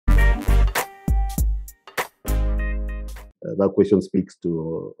That question speaks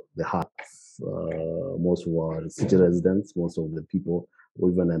to the hearts. Most of our city residents, most of the people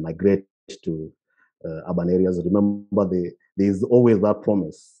who even migrate to urban areas, remember there is always that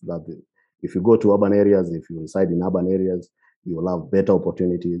promise that if you go to urban areas, if you reside in urban areas, you will have better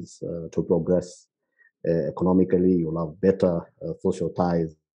opportunities to progress economically, you'll have better social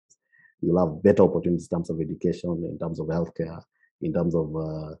ties, you'll have better opportunities in terms of education, in terms of healthcare, in terms of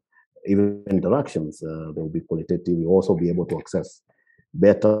even interactions. They will be qualitative. You'll also be able to access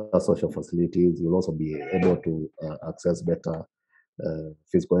better social facilities. You'll also be able to access better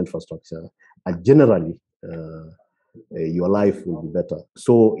physical infrastructure. And generally, your life will be better.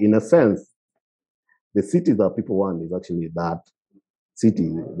 So, in a sense, the city that people want is actually that city,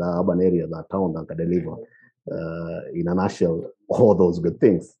 the urban area, that town that can deliver, in a nutshell, all those good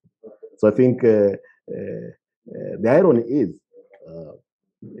things. So I think the irony is,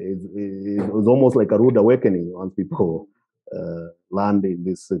 it's almost like a rude awakening once people land in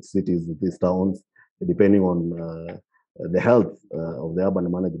these cities, these towns, depending on the health of the urban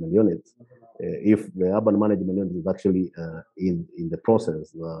management units. If the urban management unit is actually in the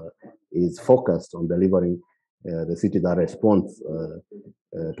process, is focused on delivering the city that responds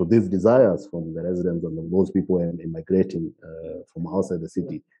to these desires from the residents and those people immigrating from outside the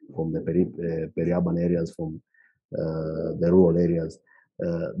city, from the peri-urban areas, from the rural areas,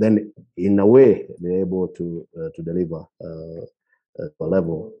 then in a way they're able to deliver at a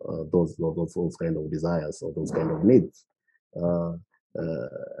level those kind of desires or those kind of needs. And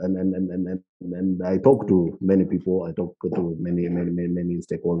I talk to many people, I talk to many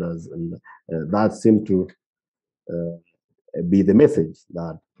stakeholders, and that seems to be the message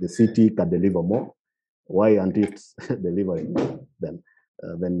that the city can deliver more. Why aren't it delivering then?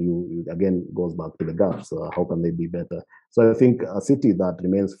 Then you again goes back to the gaps. How can they be better? So I think a city that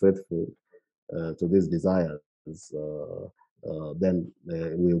remains faithful to these desires, then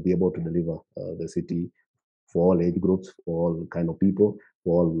we'll be able to deliver the city for all age groups, for all kind of people,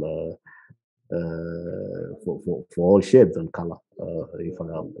 for all for all shades and color,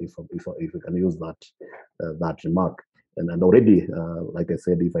 if we can use that remark. And already, like I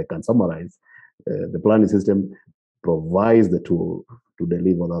said, if I can summarize, the planning system provides the tool to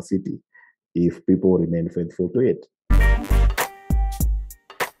deliver the city if people remain faithful to it.